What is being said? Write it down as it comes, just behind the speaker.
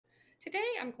Today,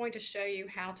 I'm going to show you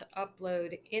how to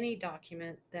upload any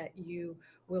document that you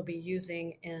will be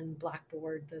using in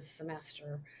Blackboard this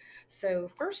semester. So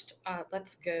first,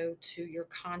 let's go to your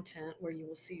content where you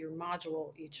will see your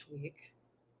module each week.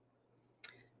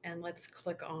 And let's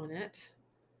click on it.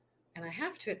 And I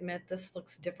have to admit, this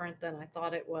looks different than I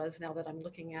thought it was now that I'm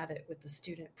looking at it with the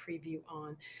student preview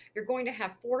on. You're going to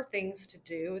have 4 things to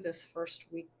do this first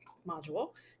week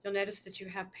module. You'll notice that you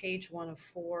have page 1 of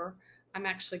 4. I'm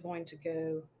actually going to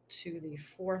go to the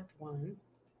 4th one.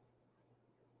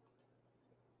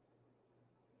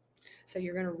 So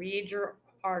you're going to read your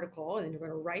article and then you're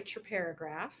going to write your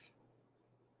paragraph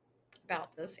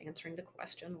about this, answering the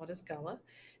question, what is Gullah?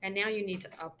 And now you need to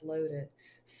upload it.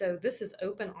 So this is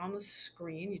open on the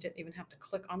screen. You didn't even have to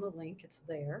click on the link, it's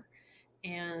there.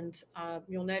 And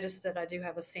you'll notice that I do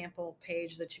have a sample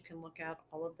page that you can look at,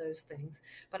 all of those things.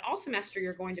 But all semester,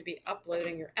 you're going to be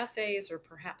uploading your essays or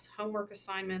perhaps homework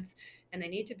assignments, and they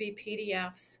need to be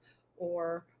PDFs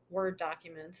or Word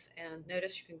documents. And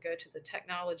notice you can go to the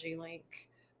technology link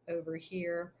over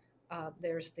here.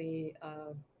 There's the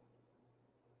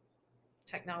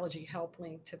technology help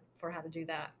link for how to do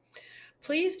that.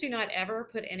 Please do not ever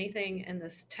put anything in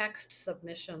this text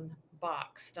submission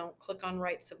box. Don't click on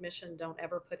write submission. Don't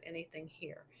ever put anything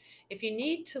here. If you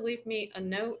need to leave me a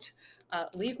note,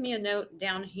 leave me a note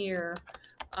down here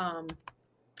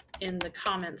in the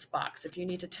comments box. If you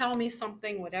need to tell me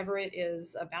something, whatever it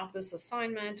is about this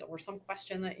assignment or some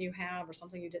question that you have or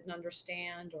something you didn't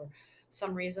understand or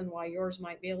some reason why yours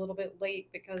might be a little bit late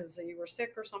because you were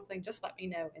sick or something, just let me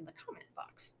know in the comment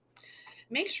box.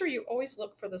 Make sure you always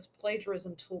look for this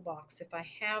plagiarism toolbox. If I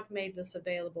have made this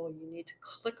available, you need to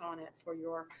click on it for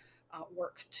your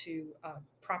work to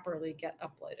properly get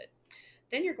uploaded.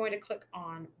 Then you're going to click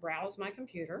on Browse My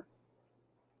Computer,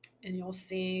 and you'll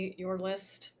see your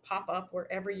list pop up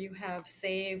wherever you have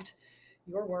saved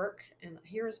your work. And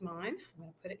here is mine. I'm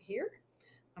going to put it here.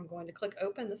 I'm going to click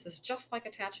Open. This is just like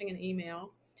attaching an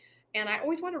email. And I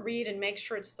always want to read and make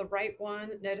sure it's the right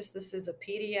one. Notice this is a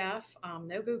PDF,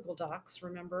 no Google Docs.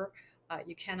 Remember,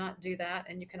 you cannot do that.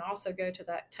 And you can also go to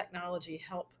that technology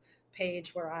help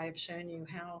page where I've shown you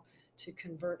how to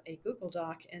convert a Google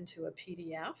Doc into a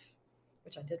PDF,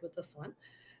 which I did with this one.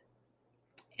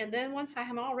 And then once I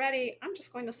am all ready, I'm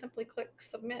just going to simply click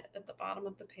Submit at the bottom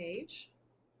of the page.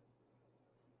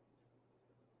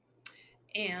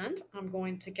 And I'm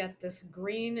going to get this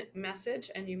green message,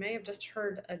 and you may have just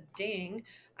heard a ding.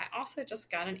 I also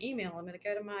just got an email. I'm going to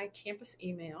go to my campus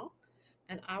email,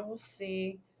 and I will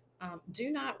see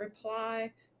do not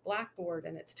reply Blackboard,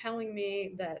 and it's telling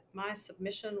me that my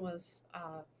submission was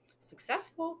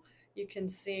successful. You can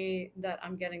see that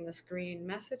I'm getting this green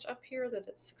message up here that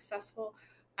it's successful.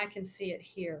 I can see it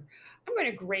here. I'm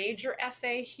going to grade your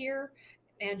essay here,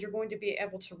 and you're going to be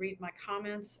able to read my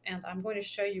comments, and I'm going to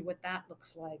show you what that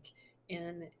looks like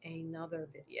in another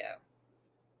video.